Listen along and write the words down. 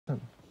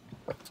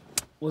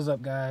What's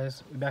up,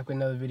 guys? We're back with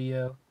another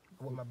video.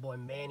 I'm with my boy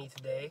Manny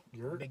today.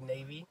 Big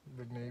Navy.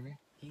 Big Navy.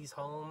 He's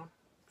home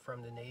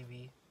from the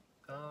Navy.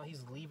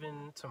 He's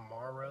leaving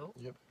tomorrow.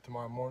 Yep,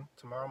 tomorrow morning.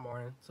 Tomorrow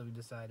morning. So we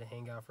decided to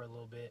hang out for a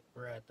little bit.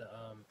 We're at the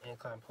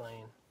incline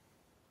plane,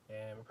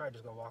 and we're probably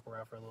just gonna walk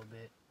around for a little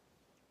bit.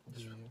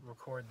 Just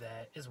record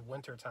that. It's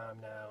winter time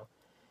now.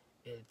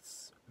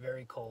 It's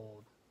very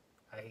cold.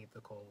 I hate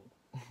the cold.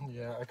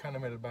 Yeah, I kind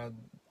of made a bad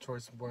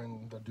choice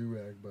wearing the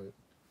do-rag, but...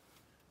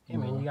 Yeah,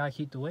 man, you gotta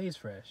keep the waves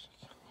fresh.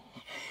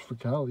 For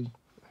Cali.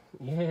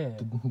 Yeah.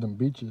 Them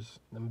beaches.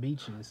 Them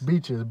beaches.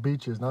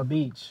 Beaches, not...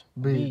 Beach.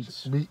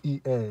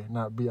 B-E-A,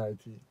 not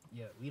B-I-T.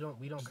 Yeah, we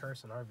don't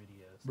curse in our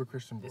videos. We're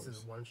Christian boys. This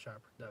is One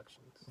Shot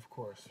Productions. Of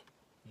course.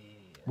 Yeah.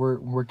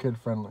 We're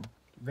kid-friendly.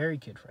 Very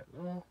kid-friendly.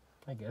 Well,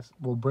 I guess.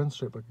 Well, Brent's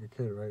shaped like a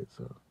kid, right?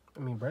 So... I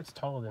mean, Brent's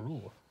taller than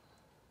me.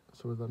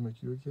 So would that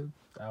make you a kid?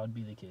 I would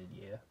be the kid,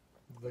 yeah.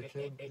 The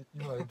kid?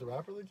 You like the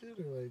rapper the kid,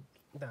 or like...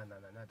 No,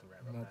 not the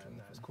rapper. Nah,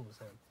 it's cool as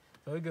him.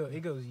 So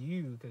it goes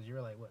you, because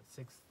you're like, what,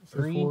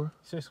 6'3"?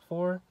 6'4"?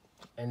 6'4",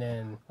 and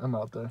then... I'm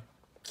out there.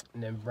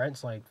 And then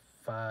Brent's like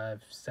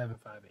 5'7", 5'8",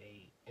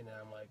 and then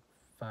I'm like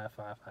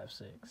 5'5",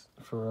 5'6".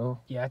 For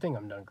real? Yeah, I think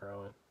I'm done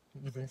growing.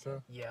 You think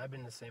so? Yeah, I've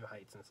been the same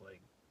height since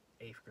like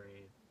 8th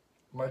grade.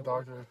 My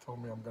doctor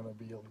told me I'm gonna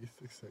be at least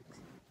 6'6".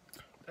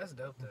 That's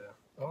dope, though.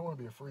 I don't want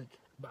to be a freak.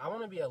 But I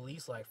want to be at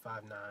least like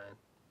 5'9".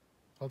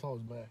 How tall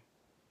is May?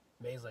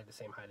 May's like the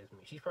same height as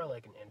me. She's probably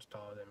like an inch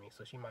taller than me,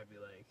 so she might be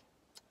like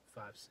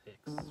 5'6",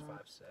 5'7".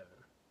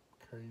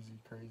 Crazy.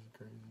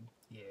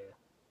 Yeah.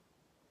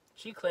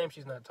 She claims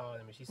she's not taller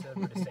than me. She said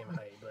we're the same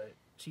height, but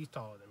she's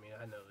taller than me.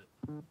 I know it.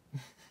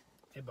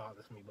 It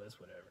bothers me, but it's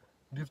whatever.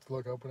 Do you have to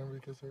look up whenever you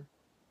kiss her?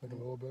 Like a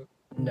little bit?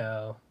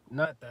 No,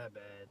 not that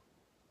bad.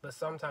 But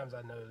sometimes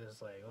I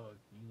notice, like, oh,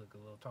 you look a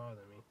little taller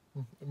than me.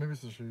 Maybe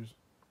it's the shoes.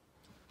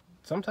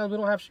 Sometimes we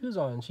don't have shoes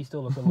on, and she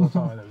still looks a little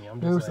taller than me. I'm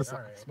just like,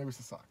 all right. Maybe it's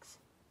the socks.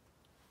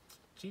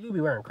 She do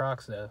be wearing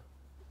Crocs, though.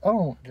 I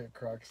don't get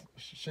Crocs.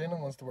 Shayna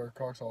wants to wear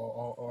Crocs,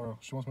 or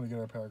she wants me to get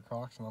her a pair of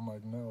Crocs, and I'm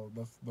like, no,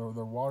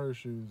 they're water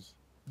shoes.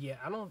 Yeah,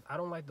 I don't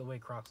like the way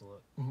Crocs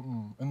look.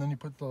 And then you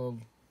put the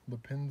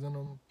pins in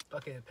them.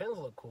 Okay, the pins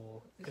look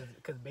cool,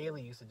 because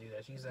Bailey used to do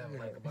that. She used to have,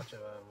 like, a bunch of,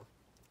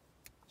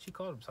 she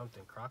called them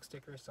something, Croc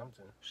stickers,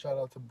 something. Shout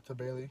out to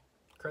Bailey.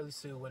 Curly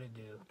Sue, what it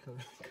do?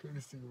 Curly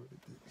Sue, what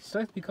it do? She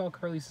likes to be called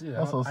Curly Sue.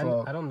 I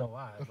don't know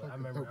why, but I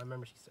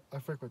remember she said. I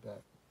freak with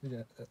that. You can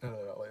edit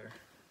that out later.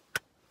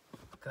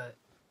 Cut.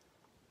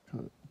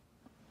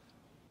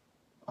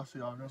 I'll see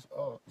August.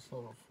 Oh,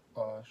 so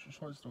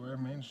short story.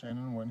 Me and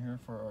Shannon went here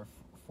for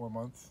 4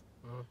 months,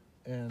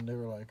 and they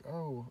were like,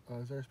 "Oh,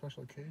 is there a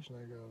special occasion?"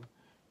 I go,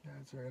 "Yeah,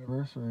 it's our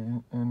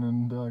anniversary." And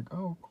then they're like,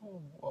 "Oh,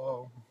 cool.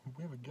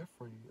 We have a gift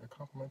for you, a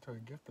complimentary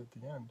gift at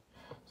the end."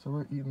 So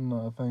we're eating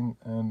a thing,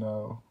 and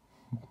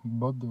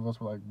both of us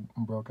were like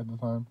broke at the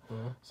time,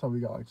 so we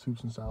got like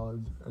soups and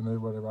salads, and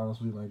everybody around us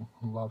was eating like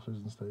lobsters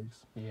and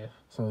steaks. Yeah.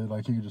 So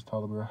like you could just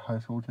tell that we were high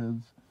school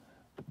kids,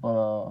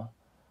 but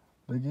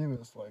they gave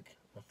us like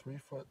a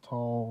 3-foot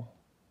tall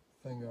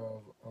thing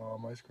of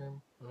ice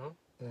cream,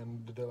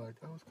 and they're like,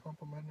 "Oh, it's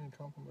complimentary."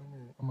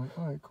 I'm like,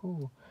 "All right,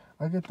 cool.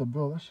 I get the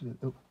bill. That shit."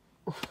 It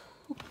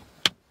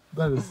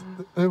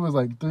was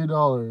like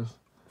 $3.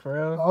 For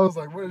real? I was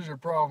like, "What is your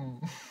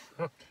problem?"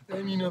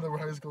 And you know they were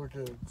high school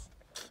kids.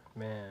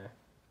 Man.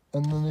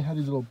 And then they had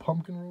these little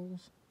pumpkin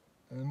rolls,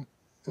 and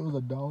it was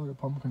 $1 a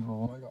pumpkin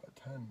roll. I got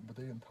 10, but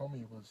they didn't tell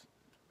me it was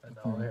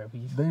 $1 a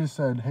piece. They just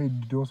said, "Hey,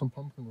 do you want some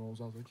pumpkin rolls?"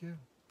 I was like, "Yeah."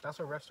 That's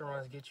what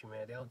restaurants get you,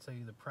 man. They'll tell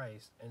you the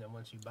price, and then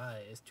once you buy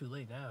it, it's too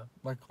late now.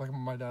 Like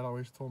my dad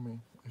always told me,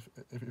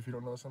 if you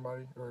don't know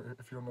somebody, or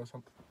if you don't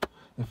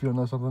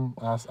know something,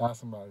 ask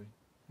somebody.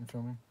 You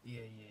feel me?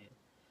 Yeah.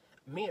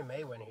 Me and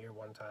May went here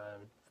one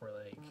time for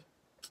like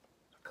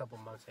a couple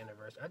months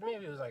anniversary.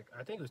 Maybe it was like,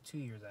 I think it was 2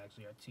 years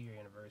actually, our 2-year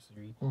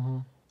anniversary.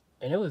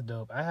 And it was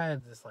dope. I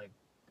had this like,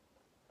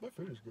 that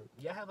food is good.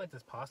 Yeah, I had like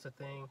this pasta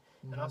thing,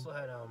 and I also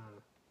had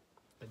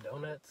the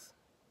donuts.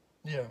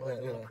 Yeah.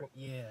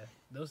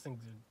 Those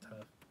things are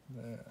tough.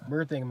 Yeah.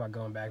 We're thinking about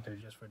going back there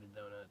just for the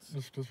donuts.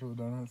 Just for the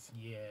donuts?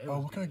 Yeah.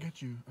 What can I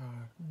get you?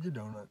 Your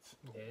donuts.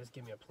 Yeah, just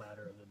give me a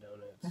platter of the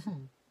donuts.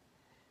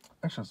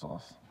 Extra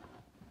sauce.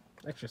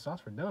 Extra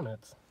sauce for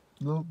donuts?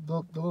 The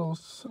little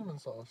cinnamon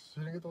sauce.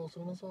 You didn't get the little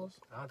cinnamon sauce?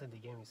 I don't think they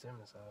gave me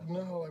cinnamon sauce. You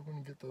know how like when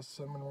you get the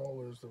cinnamon roll,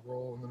 there's the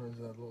roll, and then there's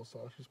that little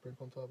sauce you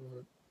sprinkle on top of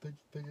it?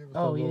 They gave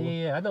us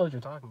yeah. I know what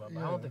you're talking about,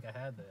 but I don't think I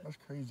had that. That's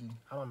crazy.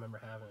 I don't remember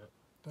having it.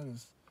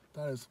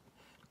 That is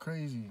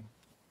crazy.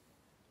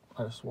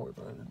 I just swore,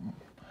 but I didn't.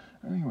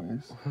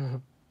 Anyways.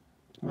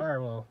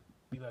 Alright, well,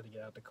 we about to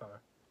get out the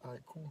car.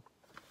 Alright, cool.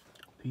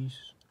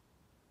 Peace.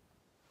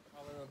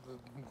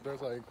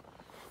 There's like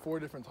 4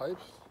 different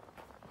types.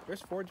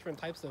 There's 4 different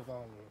types of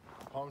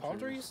palm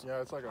trees?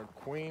 Yeah, it's like a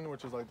queen,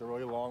 which is like the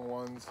really long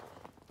ones.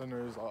 Then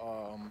there's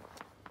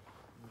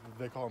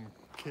they call them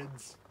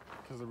kids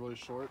because they're really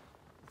short.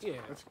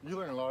 Yeah. You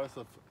learn a lot of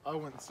stuff. I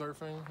went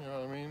surfing, you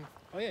know what I mean?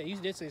 Oh yeah, you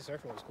did say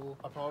surfing was cool.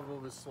 I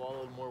probably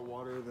swallowed more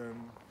water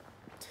than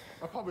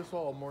I probably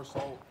swallowed more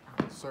salt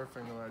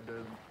surfing than I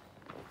did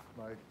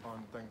like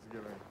on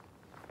Thanksgiving.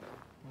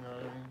 You know what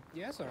I mean?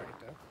 Yeah, it's alright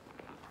though.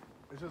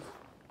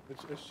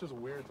 It's just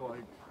weird to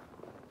like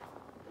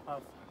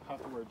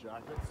have to wear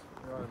jackets.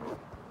 You know what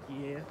I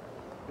mean? Yeah.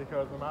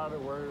 Because no matter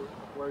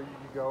where you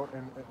go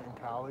in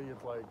Cali,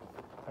 it's like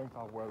tank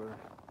top weather.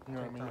 You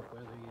know what I mean? Tank top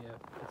weather,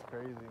 yeah. It's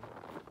crazy.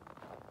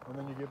 And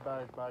then you get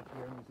back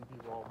here and you see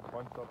people all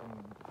bunched up in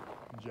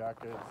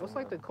jackets. What's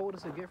like the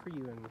coldest it get for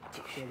you in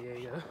San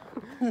Diego?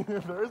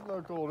 There is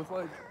no cold. It's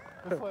like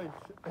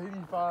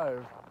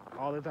 85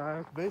 All the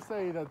time? They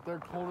say that their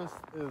coldest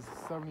is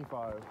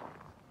 75.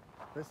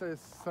 They say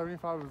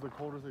 75 is the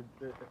coldest it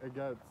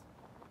gets.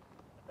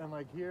 And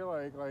like here,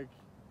 like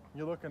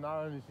you're looking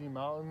out and you see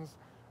mountains.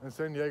 In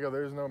San Diego,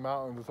 there's no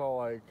mountains. It's all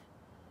like,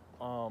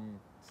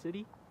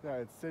 City? yeah,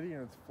 it's city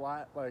and it's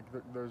flat. Like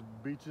there's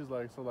beaches.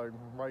 Like so, like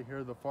right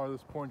here, the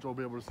farthest point you'll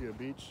be able to see a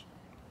beach.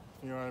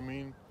 You know what I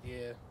mean?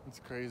 Yeah. It's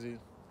crazy.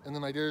 And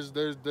then like there's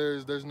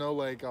no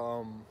like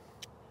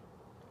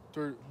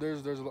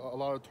there's a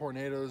lot of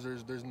tornadoes.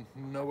 There's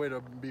no way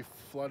to be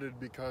flooded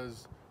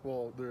because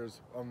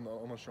there's I'm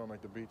not sure on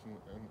like the beach and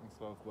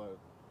stuff, but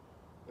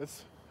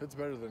it's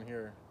better than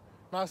here.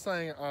 Not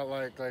saying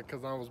like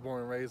because I was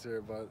born and raised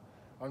here, but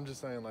I'm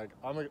just saying like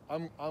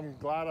I'm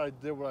glad I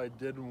did what I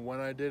did when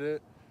I did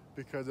it,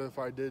 because if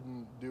I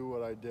didn't do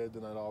what I did,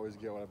 then I'd always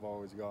get what I've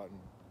always gotten.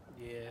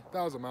 Yeah.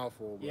 That was a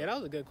mouthful. Yeah, that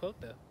was a good quote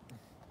though.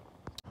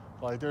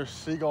 Like there's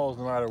seagulls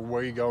no matter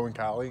where you go in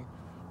Cali,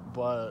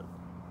 but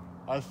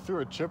I threw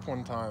a chip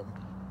one time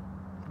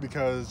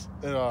because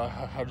it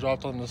had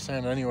dropped on the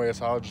sand anyway,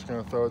 so I was just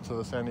gonna throw it to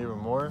the sand even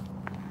more.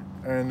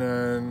 And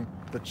then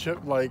the chip,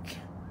 like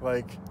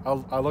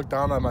I looked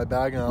down at my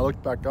bag and I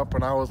looked back up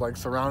and I was like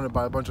surrounded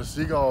by a bunch of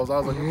seagulls. I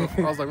was like,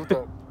 what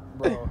the,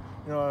 bro?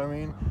 You know what I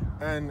mean?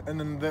 And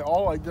then they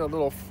all like did a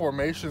little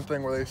formation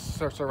thing where they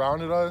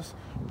surrounded us,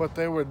 but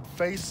they would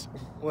face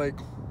like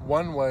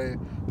one way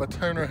but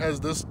turn their heads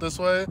this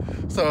way,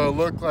 so it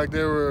looked like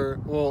they were,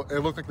 it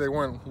looked like they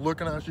weren't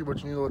looking at you,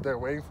 but you knew what they were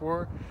waiting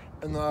for.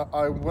 And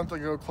I went to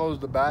go close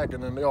the bag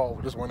and then they all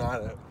just went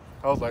at it.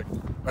 I was like,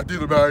 I threw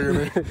the bag in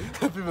it.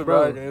 I threw the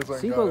bag and it's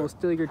like, seagulls will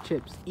steal your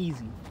chips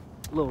easy.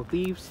 Little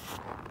thieves.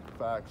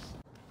 Facts.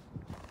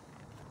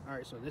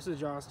 Alright, so this is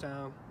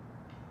Johnstown.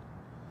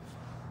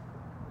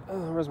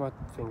 Where's my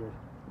finger?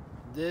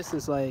 This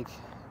is like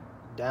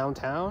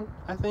downtown,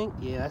 I think.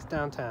 Yeah, that's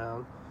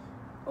downtown.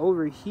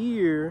 Over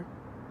here,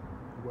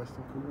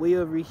 way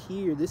over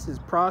here, this is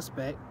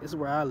Prospect. This is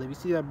where I live. You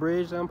see that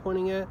bridge that I'm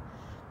pointing at?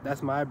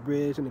 That's my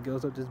bridge, and it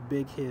goes up this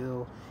big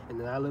hill, and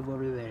then I live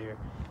over there.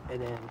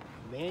 And then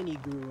Manny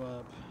grew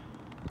up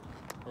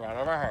right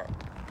over here.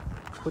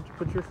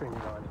 Put your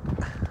finger on it.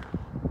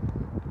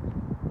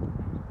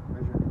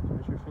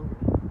 Where's your finger?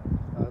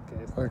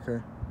 Okay.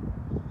 Okay.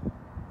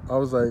 I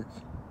was like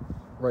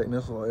right in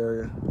this little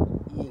area.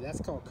 Yeah,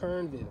 that's called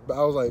Kernville. But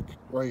I was like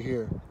right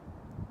here.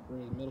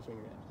 Where's the middle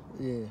finger at?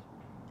 Yeah.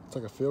 It's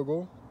like a field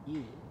goal.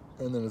 Yeah.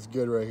 And then it's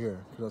good right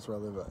here, because that's where I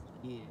live at.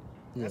 Yeah.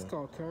 That's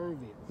called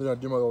Kernville. Did I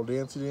do my little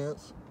dancey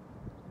dance?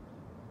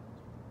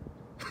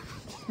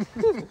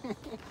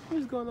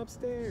 Who's going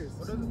upstairs?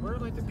 What are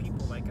like the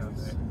people like out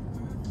there?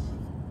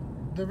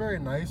 They're very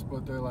nice,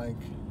 but they're like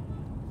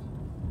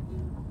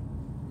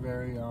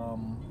very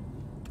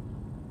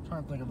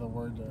trying to think of the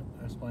word to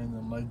explain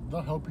them. Like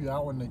they'll help you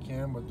out when they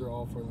can, but they're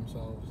all for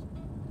themselves.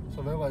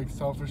 So they're like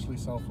selfishly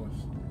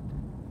selfless.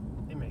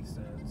 It makes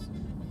sense.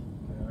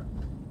 Yeah.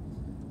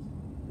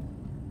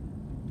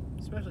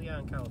 Especially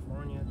out in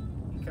California,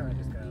 you kind of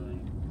just gotta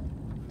like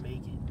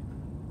make it.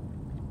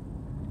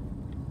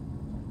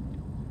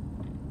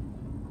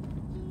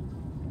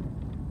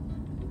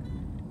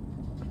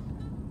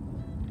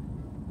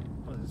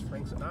 What is this,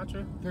 Frank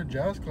Sinatra? Their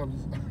jazz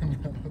clubs.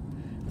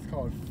 It's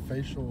called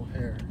facial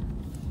hair.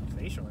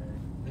 Facial hair.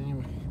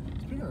 Anyway,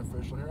 speaking of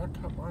facial hair, I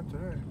cut mine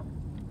today.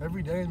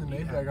 Every day in the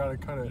Navy, I gotta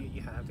cut it.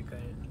 You have to cut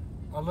it.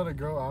 I let it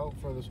grow out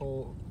for this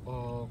whole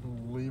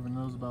leave, and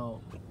it was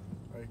about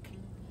like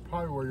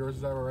probably where yours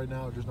is at right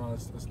now, just not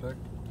as thick.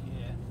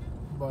 Yeah.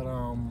 But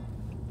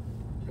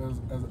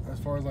as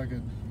far as like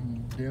a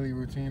daily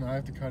routine, I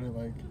have to cut it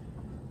like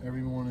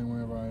every morning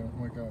whenever I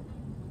wake up.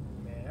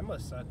 Man, that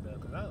must suck though,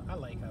 cause I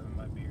like having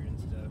my beard and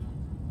stuff.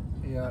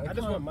 Yeah. I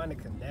just want mine to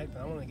connect. I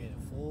don't want to get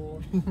it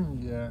full.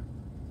 Yeah.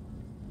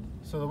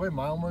 So the way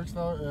mine works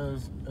though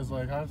is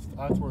like I have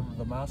to wear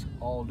the mask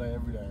all day,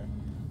 every day.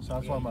 So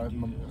that's why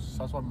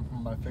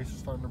my face is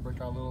starting to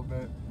break out a little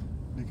bit,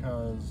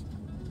 because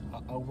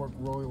I work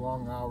really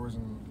long hours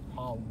in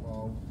hot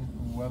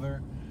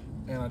weather,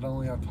 and I don't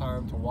really have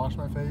time to wash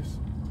my face.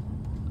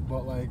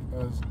 But like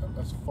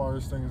as far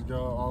as things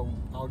go,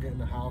 I'll get in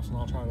the house and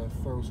I'll try to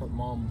throw something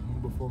on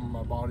before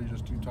my body's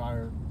just too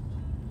tired.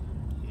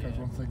 Because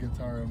once I get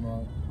tired, I'm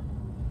not,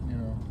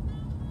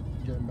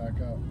 getting back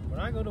up. When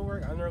I go to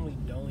work, I normally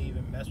don't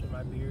even mess with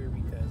my beard,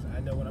 because I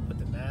know when I put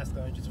the mask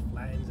on, it just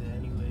flattens it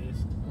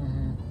anyways.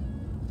 Mm-hmm.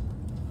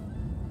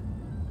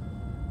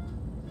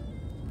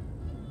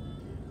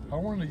 I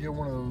wanted to get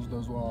one of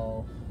those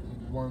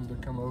ones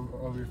that come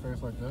over your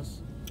face like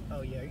this.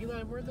 Oh yeah, are you allowed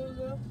to wear those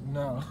though?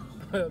 No.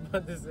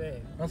 About to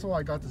say. That's why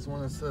I got this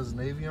one that says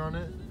Navy on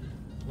it.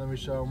 Let me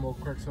show them real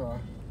quick,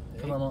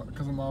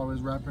 because I'm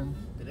always rapping.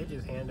 Did they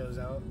just hand those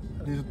out?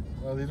 These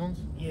ones?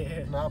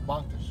 Yeah. No, I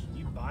bought this.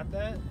 You bought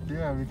that?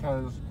 Yeah,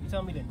 because You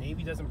tell me the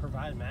Navy doesn't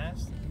provide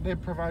masks? they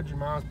provide you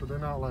masks, but they're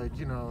not like,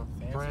 you know,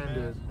 Fancy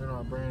branded. masks? They're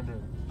not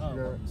branded. Oh,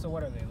 Yeah. so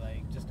what are they,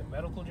 like just the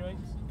medical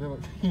joints? They're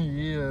like,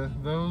 yeah,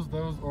 those,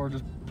 or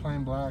just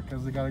plain black,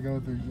 because they gotta go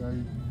with their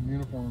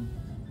uniform.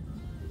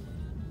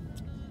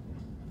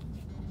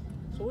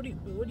 So what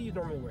do you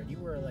normally wear? Do you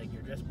wear like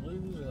your dress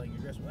blues or like your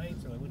dress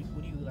whites, or like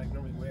what do you like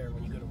normally wear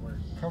when you go to work?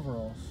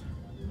 Coveralls.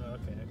 Oh,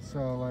 okay.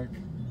 So like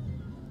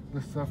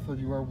the stuff that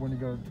you wear when you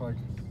go to like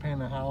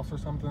paint a house or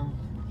something.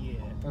 Yeah.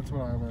 That's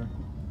what I wear.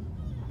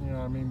 You know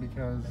what I mean?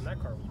 Because And that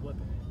car was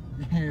whipping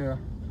it. yeah.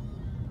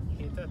 You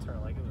hit that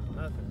turn like it was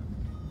nothing.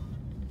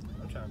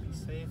 I'm trying to be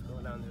safe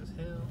going down this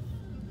hill.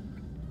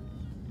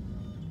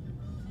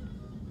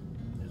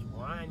 It's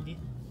windy.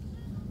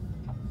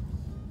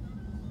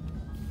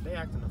 They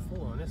acting a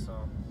fool on this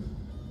song.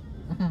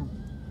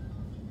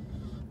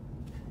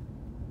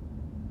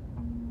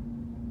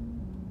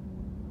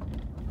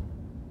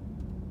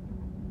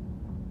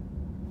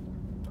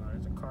 Oh,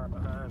 there's a car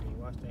behind me.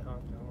 Watch they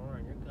honk the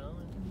horn. You're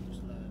going too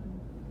slow.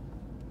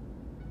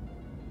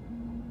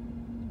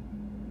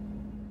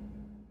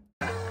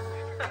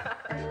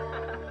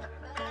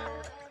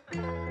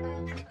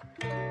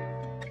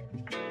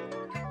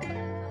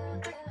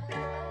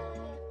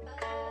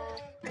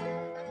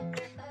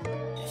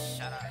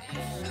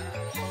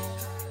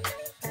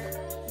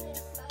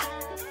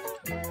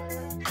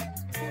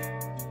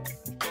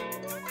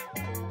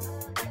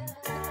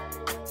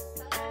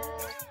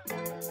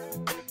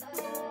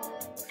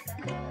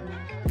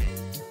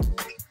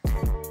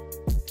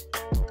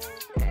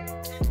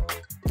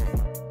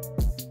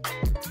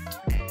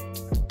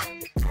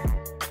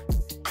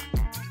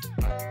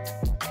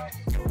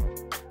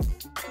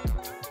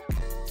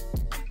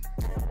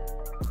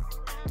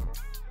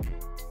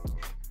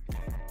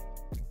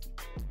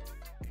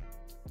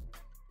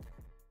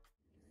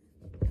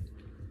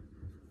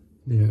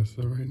 Yeah,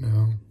 so right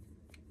now,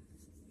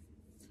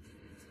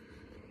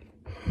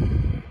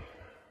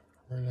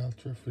 right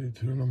after 2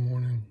 in the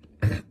morning,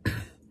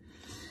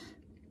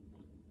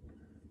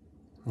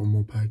 I'm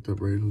all packed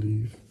up, ready to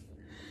leave,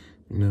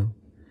 you know.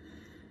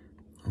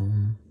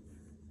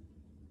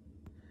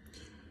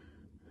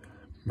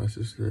 My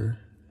sister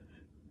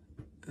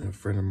and a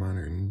friend of mine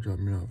are gonna drop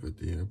me off at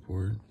the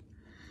airport,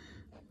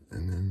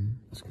 and then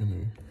it's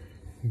gonna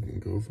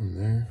go from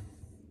there.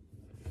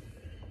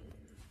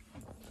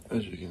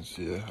 As you can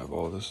see, I have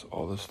all this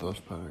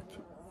stuff packed.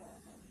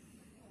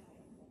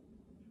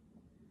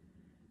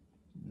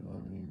 You know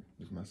what I mean?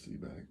 There's my sea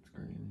bag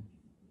screen.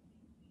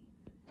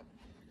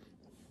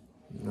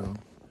 You know?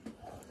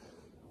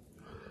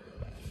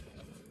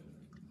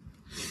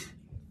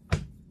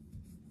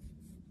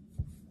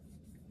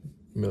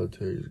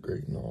 Military is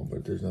great and all,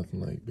 but there's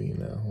nothing like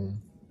being at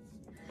home.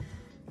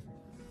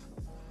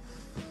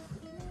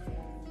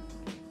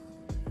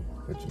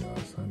 But you know,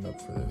 I signed up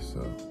for this,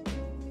 so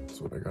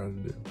that's what I gotta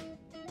do.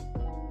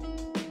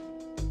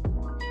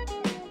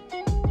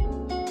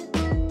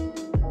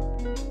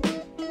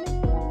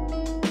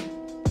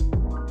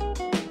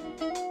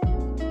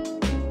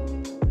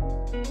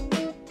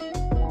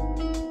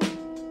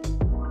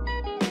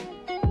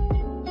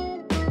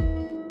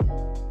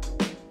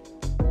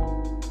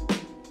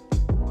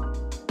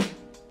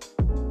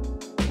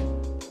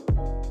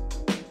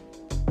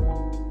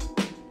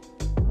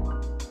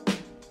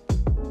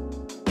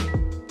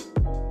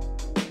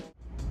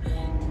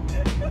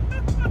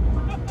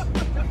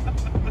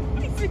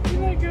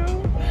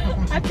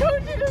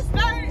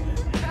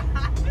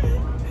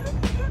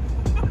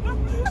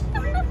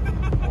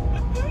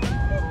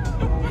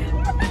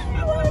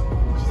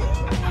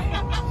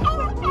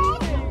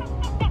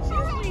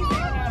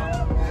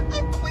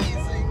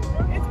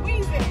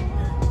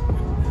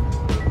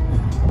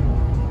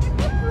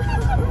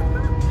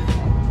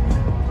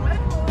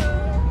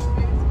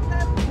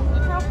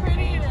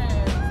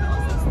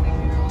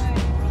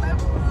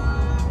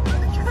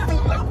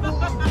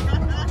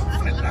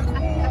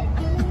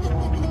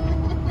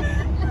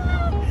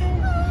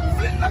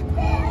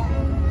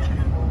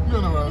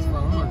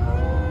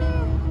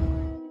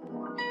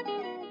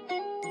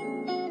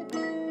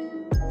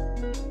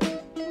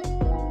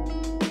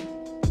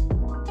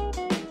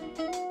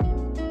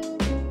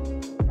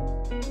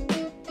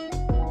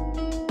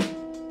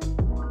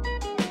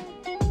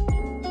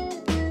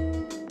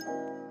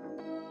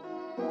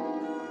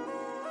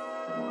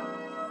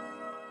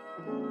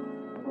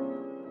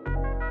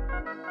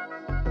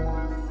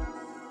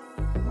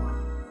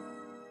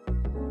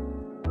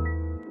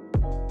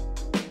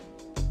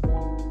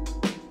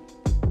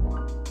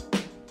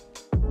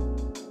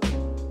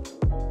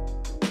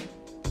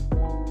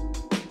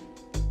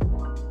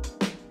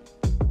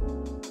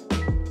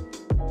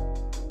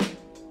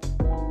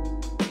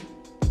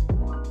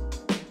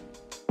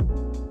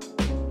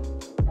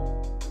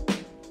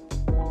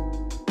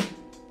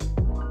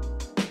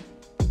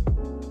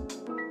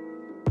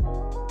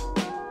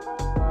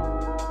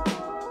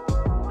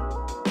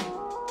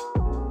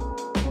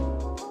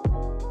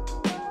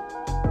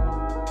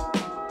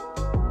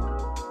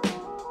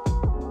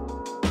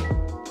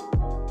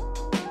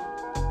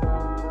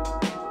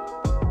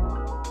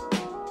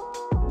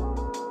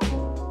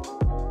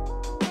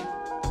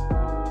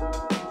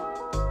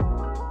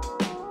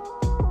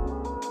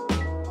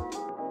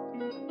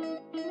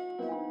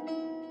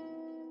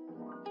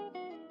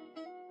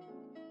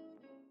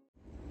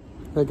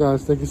 Hey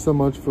guys, thank you so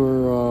much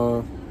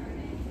for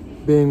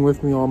being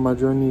with me on my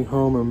journey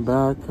home and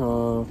back.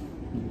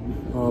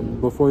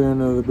 Before the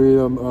end of the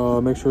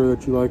video, make sure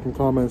that you like and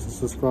comment and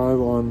subscribe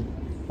on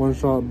One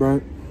Shot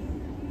Brent.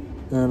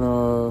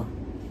 And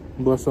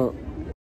bless up.